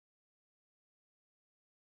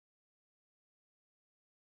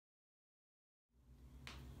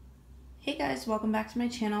Hey guys, welcome back to my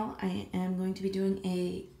channel. I am going to be doing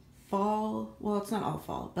a fall, well it's not all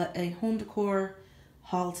fall, but a home decor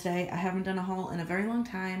haul today. I haven't done a haul in a very long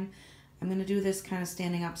time. I'm going to do this kind of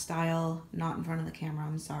standing up style, not in front of the camera,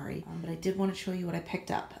 I'm sorry. But I did want to show you what I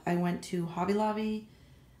picked up. I went to Hobby Lobby,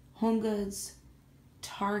 Homegoods,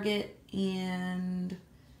 Target, and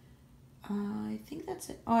I think that's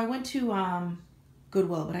it. Oh, I went to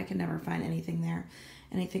Goodwill, but I can never find anything there.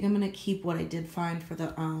 And I think I'm going to keep what I did find for the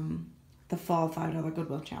fall $5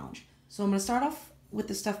 Goodwill challenge. So I'm going to start off with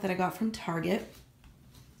the stuff that I got from Target.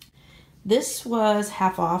 This was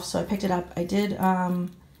half off, so I picked it up. I did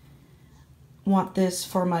want this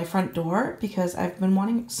for my front door because I've been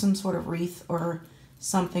wanting some sort of wreath or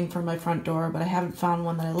something for my front door, but I haven't found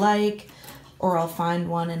one that I like, or I'll find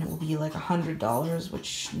one and it will be like $100,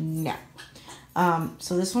 which no.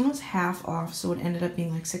 So this one was half off, so it ended up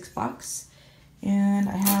being like $6. And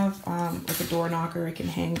I have like a door knocker I can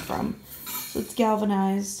hang from. So it's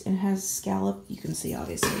galvanized and has scallop, you can see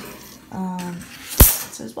obviously. It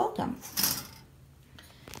says welcome.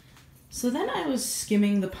 So then I was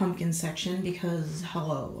skimming the pumpkin section because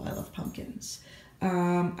hello, I love pumpkins.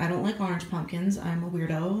 I don't like orange pumpkins, I'm a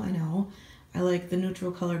weirdo, I know. I like the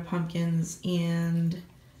neutral colored pumpkins and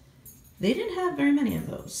they didn't have very many of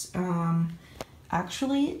those.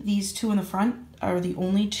 Actually, these two in the front are the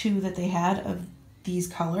only two that they had of these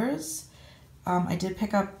colors. I did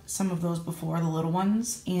pick up some of those before, the little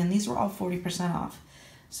ones, and these were all 40% off.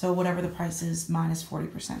 So whatever the price is, minus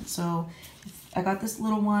 40%. So I got this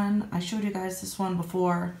little one. I showed you guys this one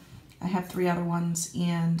before. I have 3 other ones,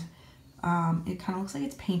 and it kind of looks like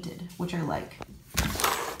it's painted, which I like.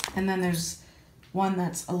 And then there's one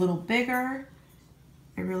that's a little bigger.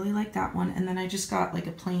 I really like that one. And then I just got like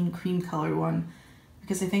a plain cream colored one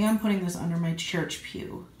because I think I'm putting this under my church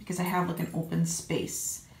pew because I have like an open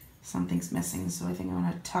space. Something's missing, so I think I'm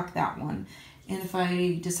gonna tuck that one. And if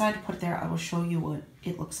I decide to put it there, I will show you what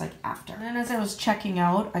it looks like after. And then as I was checking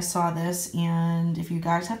out, I saw this, and if you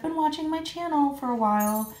guys have been watching my channel for a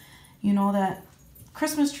while, you know that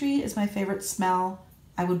Christmas tree is my favorite smell.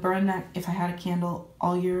 I would burn that if I had a candle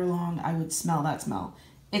all year long. I would smell that smell.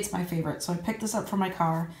 It's my favorite, so I picked this up for my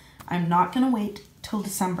car. I'm not gonna wait till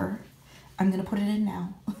December. I'm gonna put it in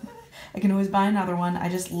now. I can always buy another one. I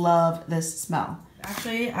just love this smell.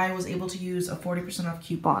 Actually, I was able to use a 40% off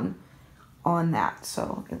coupon on that,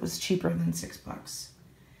 so it was cheaper than $6.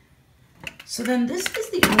 So then this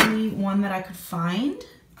is the only one that I could find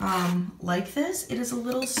like this. It is a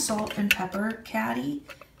little salt and pepper caddy.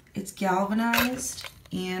 It's galvanized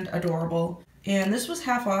and adorable. And this was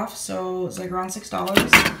half off, so it's like around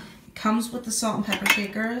 $6. It comes with the salt and pepper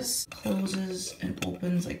shakers. Closes and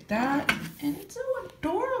opens like that. And it's so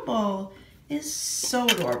adorable. It's so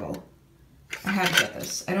adorable. I had to get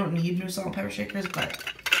this. I don't need new salt and pepper shakers, but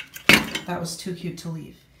that was too cute to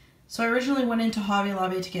leave. So I originally went into Hobby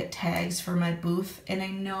Lobby to get tags for my booth, and I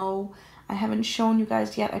know I haven't shown you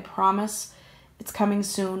guys yet. I promise it's coming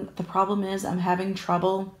soon. The problem is I'm having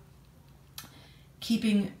trouble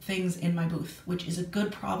keeping things in my booth, which is a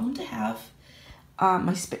good problem to have.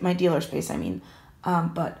 My dealer space, I mean.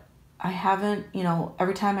 But I haven't, you know,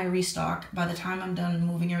 every time I restock, by the time I'm done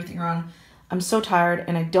moving everything around, I'm so tired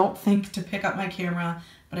and I don't think to pick up my camera,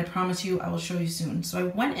 but I promise you I will show you soon. So I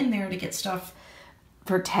went in there to get stuff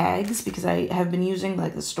for tags because I have been using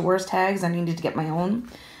like the store's tags. I needed to get my own.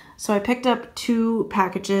 So I picked up 2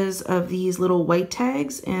 packages of these little white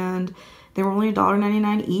tags and they were only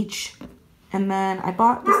 $1.99 each. And then I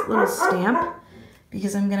bought this little stamp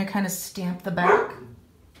because I'm gonna kind of stamp the back.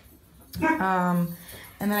 And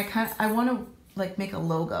then I want to like make a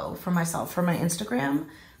logo for myself for my Instagram.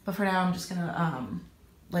 But for now, I'm just gonna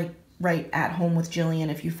like write "at home with Jillian."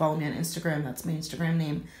 If you follow me on Instagram, that's my Instagram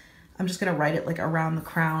name. I'm just gonna write it like around the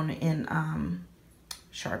crown in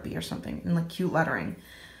Sharpie or something in like cute lettering.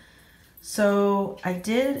 So I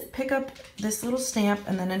did pick up this little stamp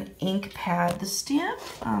and then an ink pad. The stamps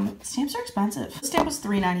are expensive. The stamp was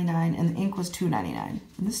 $3.99 and the ink was $2.99.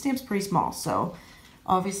 And this stamp's pretty small, so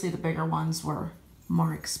obviously the bigger ones were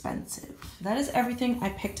more expensive. That is everything I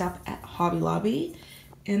picked up at Hobby Lobby.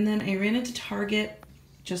 And then I ran into Target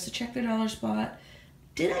just to check their dollar spot.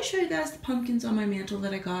 Did I show you guys the pumpkins on my mantle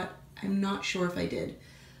that I got? I'm not sure if I did.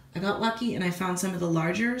 I got lucky and I found some of the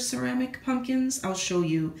larger ceramic pumpkins. I'll show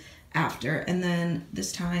you after. And then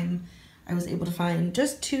this time I was able to find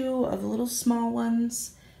just 2 of the little small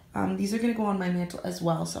ones. These are gonna go on my mantle as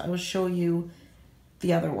well, so I will show you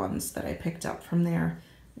the other ones that I picked up from there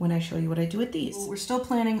when I show you what I do with these. We're still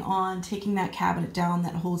planning on taking that cabinet down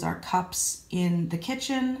that holds our cups in the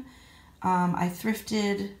kitchen. I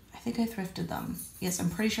think I thrifted them. Yes, I'm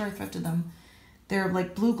pretty sure I thrifted them. They're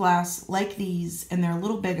like blue glass like these, and they're a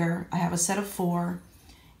little bigger. I have a set of 4,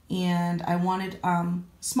 and I wanted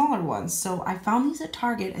smaller ones. So I found these at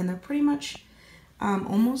Target, and they're pretty much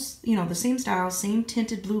almost, you know, the same style, same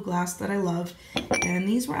tinted blue glass that I love. And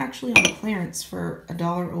these were actually on clearance for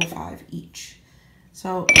 $1.05 each.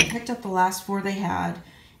 So I picked up the last 4 they had,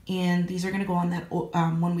 and these are going to go on that,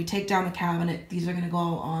 when we take down the cabinet, these are going to go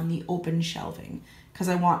on the open shelving, because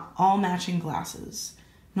I want all matching glasses.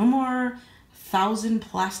 No more 1,000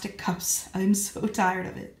 plastic cups. I'm so tired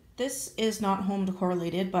of it. This is not home decor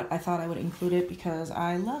related, but I thought I would include it because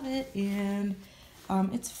I love it, and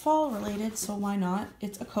it's fall related, so why not?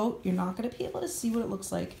 It's a coat. You're not going to be able to see what it looks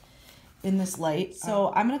like in this light.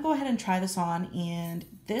 So I'm going to go ahead and try this on, and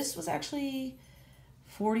this was actually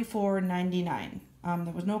 $44.99.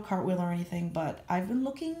 There was no cartwheel or anything, but I've been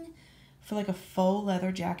looking for like a faux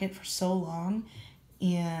leather jacket for so long,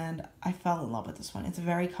 and I fell in love with this one. It's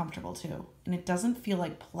very comfortable too, and it doesn't feel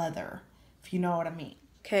like pleather, if you know what I mean.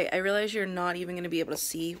 Okay, I realize you're not even going to be able to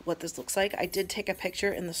see what this looks like. I did take a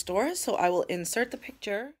picture in the store, so I will insert the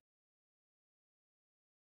picture.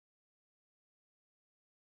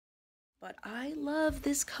 But I love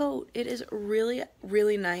this coat. It is really,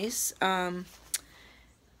 really nice.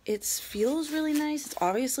 It feels really nice. It's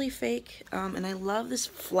obviously fake, and I love this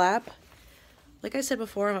flap. Like I said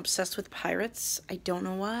before, I'm obsessed with pirates. I don't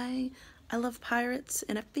know why. I love pirates,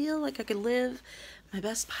 and I feel like I could live my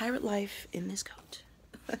best pirate life in this coat.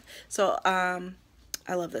 So, I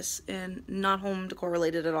love this, and not home decor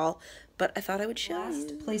related at all, but I thought I would show you.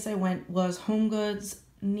 Last place I went was Homegoods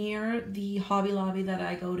near the Hobby Lobby that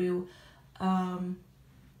I go to.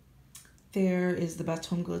 There is the best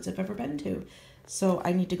Homegoods I've ever been to, so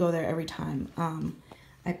I need to go there every time.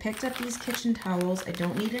 I picked up these kitchen towels. I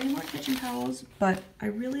don't need any more kitchen towels, but I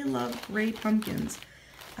really love gray pumpkins.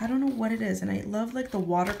 I don't know what it is, and I love like the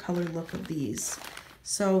watercolor look of these.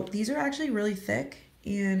 So these are actually really thick,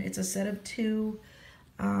 and it's a set of 2,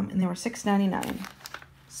 and they were $6.99.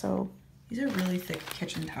 So these are really thick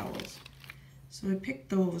kitchen towels. So I picked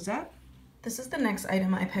those up. This is the next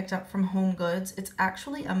item I picked up from Homegoods. It's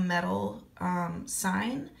actually a metal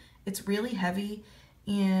sign. It's really heavy,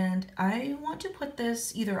 and I want to put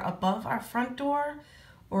this either above our front door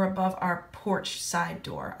or above our porch side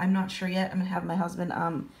door. I'm not sure yet. I'm gonna have my husband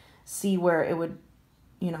see where it would,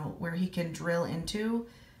 you know, where he can drill into.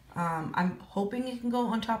 I'm hoping it can go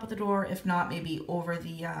on top of the door. If not, maybe over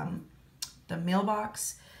the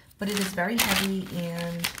mailbox. But it is very heavy,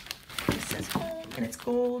 and it says home, and it's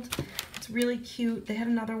gold. It's really cute. They had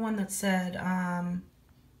another one that said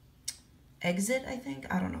exit, I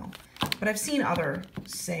think. I don't know. But I've seen other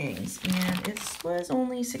sayings, and it was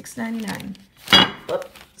only $6.99.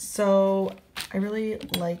 So I really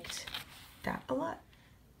liked that a lot.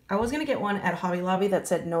 I was going to get one at Hobby Lobby that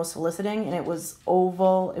said no soliciting, and it was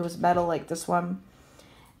oval. It was metal like this one,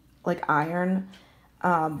 like iron.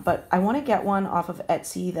 But I want to get one off of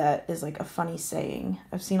Etsy that is like a funny saying.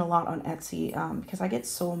 I've seen a lot on Etsy because I get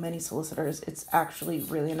so many solicitors. It's actually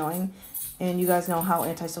really annoying. And you guys know how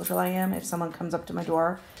antisocial I am. If someone comes up to my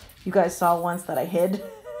door, you guys saw once that I hid.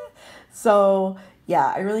 So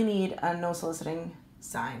yeah, I really need a no soliciting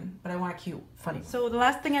sign, but I want a cute, funny. So the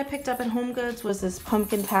last thing I picked up at Homegoods was this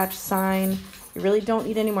pumpkin patch sign. You really don't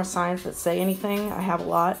need any more signs that say anything. I have a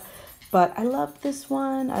lot. But I love this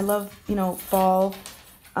one. I love, you know, fall.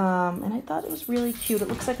 And I thought it was really cute. It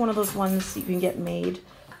looks like one of those ones you can get made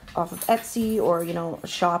off of Etsy or, you know, a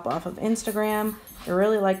shop off of Instagram. I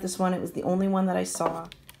really like this one. It was the only one that I saw.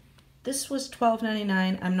 This was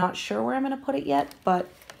 $12.99. I'm not sure where I'm going to put it yet, but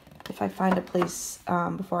if I find a place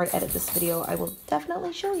before I edit this video, I will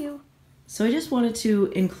definitely show you. So I just wanted to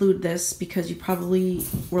include this because you probably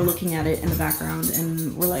were looking at it in the background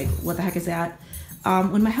and were like, what the heck is that?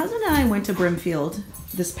 When my husband and I went to Brimfield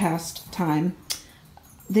this past time,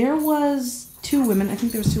 there was 2 women, I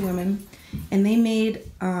think there was 2 women, and they made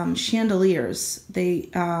chandeliers. They,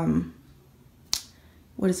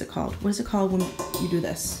 what is it called? What is it called when you do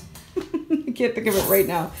this? I can't think of it right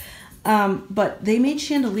now. But they made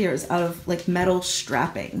chandeliers out of like metal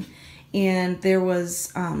strapping, and there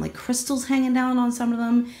was like crystals hanging down on some of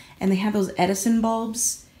them, and they had those Edison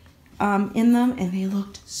bulbs in them, and they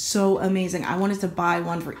looked so amazing. I wanted to buy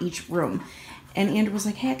one for each room, and Andrew was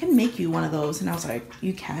like, hey, I can make you one of those, and I was like,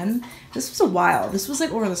 you can? This was a while. This was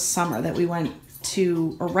like over the summer that we went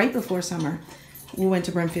to, or right before summer, we went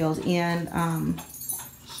to Brimfield, and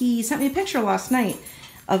he sent me a picture last night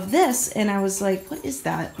of this, and I was like, what is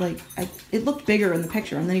that? Like, it looked bigger in the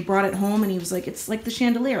picture, and then he brought it home, and he was like, it's like the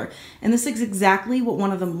chandelier, and this is exactly what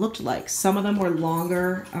one of them looked like. Some of them were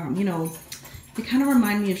longer, you know, they kind of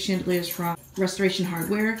remind me of chandeliers from Restoration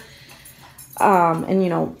Hardware. And you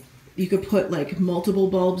know, you could put like multiple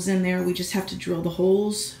bulbs in there. We just have to drill the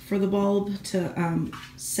holes for the bulb to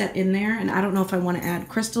set in there. And I don't know if I want to add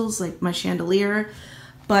crystals like my chandelier,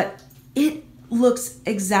 but it looks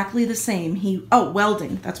exactly the same.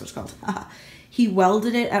 Welding, that's what it's called. He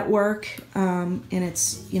welded it at work, and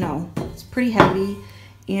it's, you know, it's pretty heavy.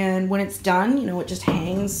 And when it's done, you know, it just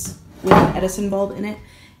hangs with an Edison bulb in it.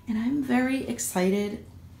 And I'm very excited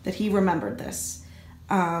that he remembered this.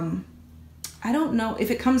 I don't know if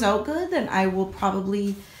it comes out good, then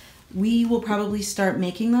we will probably start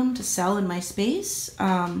making them to sell in my space.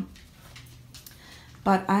 But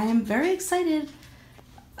I am very excited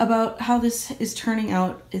about how this is turning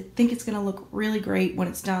out. I think it's gonna look really great when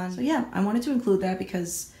it's done. So yeah, I wanted to include that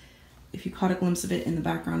because if you caught a glimpse of it in the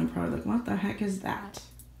background, you're probably like, what the heck is that?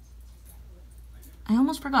 I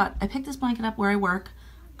almost forgot. I picked this blanket up where I work.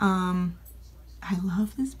 I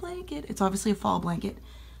love this blanket. It's obviously a fall blanket.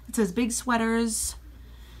 It says big sweaters,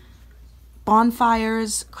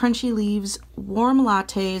 bonfires, crunchy leaves, warm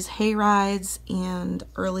lattes, hay rides, and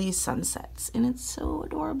early sunsets. And it's so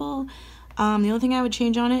adorable. The only thing I would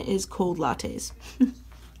change on it is cold lattes.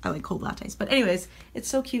 I like cold lattes. But anyways, it's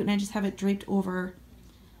so cute, and I just have it draped over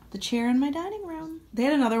the chair in my dining room. They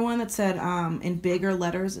had another one that said, in bigger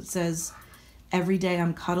letters, it says, "Every day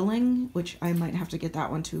I'm cuddling," which I might have to get that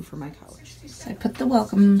one too for my couch. So I put the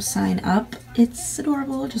welcome sign up. It's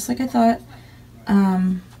adorable, just like I thought.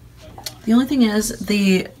 The only thing is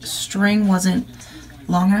the string wasn't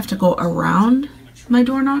long enough to go around my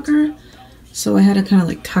door knocker, so I had to kind of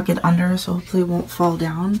like tuck it under, so hopefully it won't fall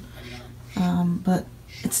down. But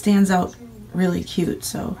it stands out really cute,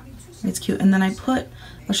 so it's cute. And then I'll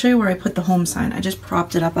show you where I put the home sign. I just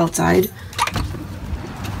propped it up outside.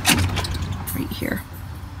 Here.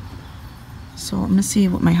 So I'm gonna see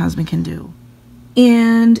what my husband can do.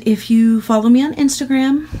 And if you follow me on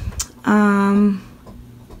Instagram,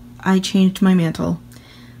 I changed my mantle.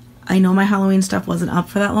 I know my Halloween stuff wasn't up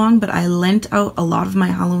for that long, but I lent out a lot of my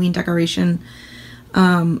Halloween decorations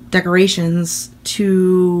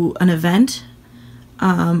to an event.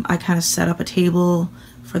 I kind of set up a table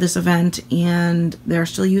for this event and they're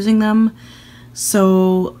still using them.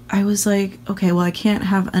 So I was like, okay, well, I can't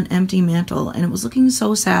have an empty mantle, and it was looking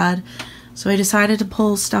so sad. So I decided to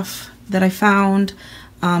pull stuff that I found.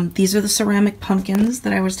 These are the ceramic pumpkins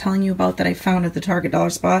that I was telling you about that I found at the Target dollar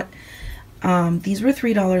spot. These were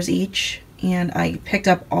 $3 each, and I picked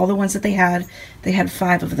up all the ones that they had. They had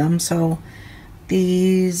 5 of them, so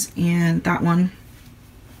these and that one.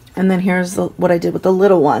 And then here's what I did with the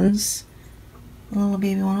little ones. The little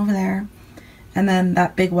baby one over there. And then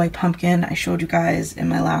that big white pumpkin I showed you guys in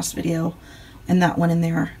my last video, and that one in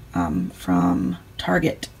there from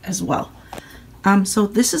Target as well. So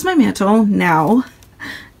this is my mantle now,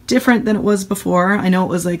 different than it was before. I know it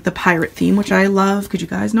was like the pirate theme, which I love because you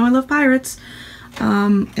guys know I love pirates.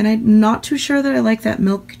 And I'm not too sure that I like that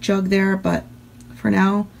milk jug there, but for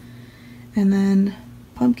now. And then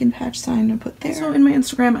pumpkin patch sign to put there. So in my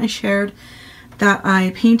Instagram I shared that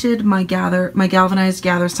I painted my galvanized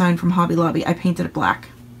gather sign from Hobby Lobby. I painted it black.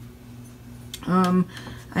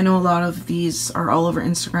 I know a lot of these are all over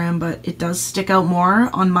Instagram, but it does stick out more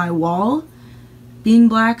on my wall being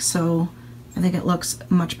black, so I think it looks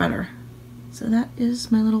much better. So that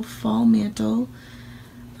is my little fall mantle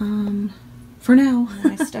for now.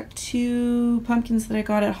 I stuck 2 pumpkins that I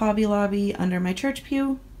got at Hobby Lobby under my church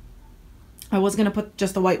pew. I was going to put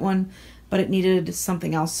just the white one, but it needed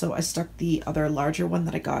something else, so I stuck the other larger one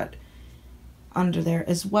that I got under there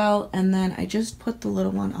as well. And then I just put the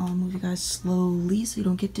little one, I'll move you guys slowly so you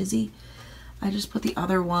don't get dizzy. I just put the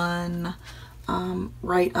other one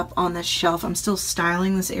right up on this shelf. I'm still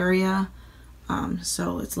styling this area,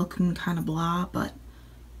 so it's looking kind of blah, but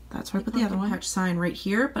that's where I put the other one. Patch sign right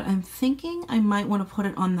here, but I'm thinking I might want to put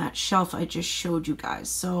it on that shelf I just showed you guys.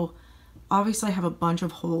 So obviously I have a bunch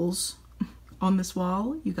of holes on this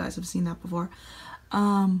wall. You guys have seen that before.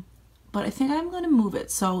 But I think I'm going to move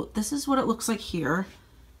it. So this is what it looks like here.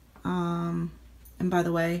 And by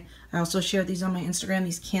the way, I also shared these on my Instagram,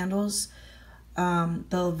 these candles.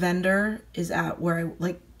 The vendor is at where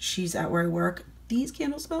she's at where I work. These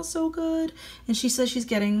candles smell so good. And she says she's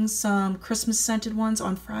getting some Christmas scented ones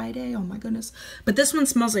on Friday. Oh my goodness. But this one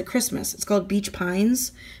smells like Christmas. It's called Beach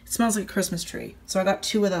Pines. It smells like a Christmas tree. So I got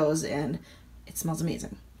 2 of those and it smells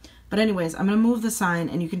amazing. But anyways, I'm going to move the sign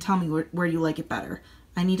and you can tell me where you like it better.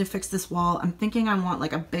 I need to fix this wall. I'm thinking I want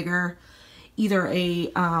like a bigger, either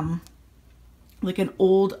a, like an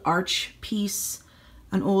old arch piece,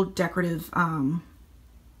 an old decorative kind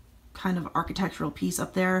of architectural piece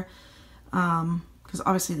up there. Because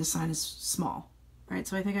obviously this sign is small. Right,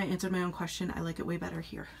 so I think I answered my own question. I like it way better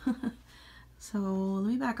here. So let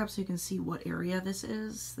me back up so you can see what area this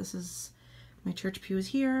is. This is my church pew is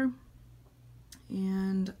here.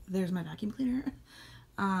 And there's my vacuum cleaner.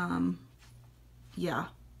 Yeah,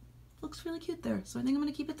 looks really cute there. So I think I'm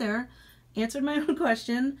gonna keep it there. Answered my own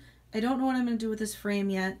question. I don't know what I'm gonna do with this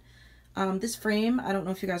frame yet. This frame, I don't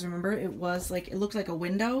know if you guys remember, it was like, it looked like a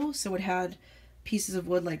window. So it had pieces of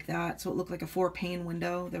wood like that. So it looked like a 4-pane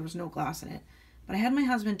window. There was no glass in it. But I had my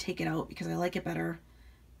husband take it out because I like it better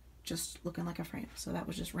just looking like a frame. So that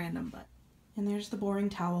was just random, but. And there's the boring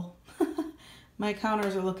towel. My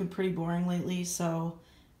counters are looking pretty boring lately. So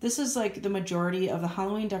this is like the majority of the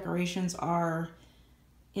Halloween decorations are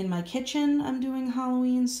in my kitchen. I'm doing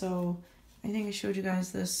Halloween. So I think I showed you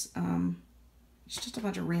guys this. It's just a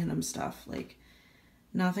bunch of random stuff, like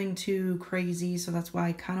nothing too crazy. So that's why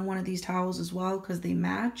I kind of wanted these towels as well, because they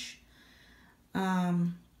match.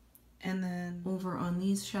 And then over on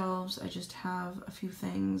these shelves, I just have a few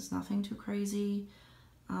things, nothing too crazy.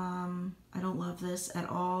 I don't love this at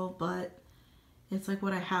all, but it's like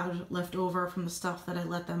what I had left over from the stuff that I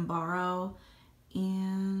let them borrow.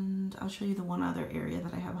 And I'll show you the one other area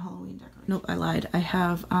that I have Halloween decoration. Nope, I lied. I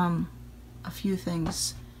have a few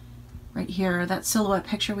things right here. That silhouette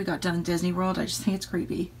picture we got done in Disney World, I just think it's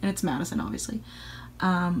creepy. And it's Madison, obviously.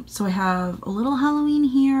 So I have a little Halloween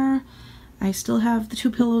here. I still have the 2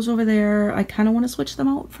 pillows over there. I kind of want to switch them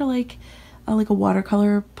out for like a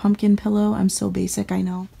watercolor pumpkin pillow. I'm so basic, I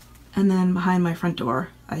know. And then behind my front door,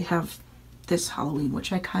 I have this Halloween,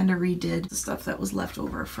 which I kind of redid the stuff that was left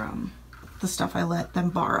over from the stuff I let them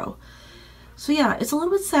borrow. So yeah, it's a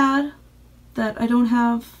little bit sad that I don't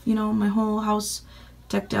have, you know, my whole house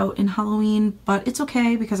decked out in Halloween, but it's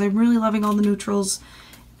okay because I'm really loving all the neutrals.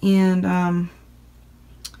 And,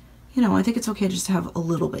 you know, I think it's okay just to have a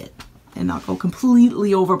little bit and not go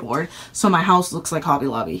completely overboard so my house looks like Hobby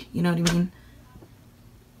Lobby. You know what I mean?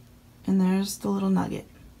 And there's the little nugget.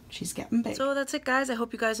 She's getting big. So that's it, guys. I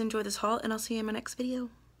hope you guys enjoyed this haul, and I'll see you in my next video.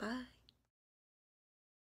 Bye.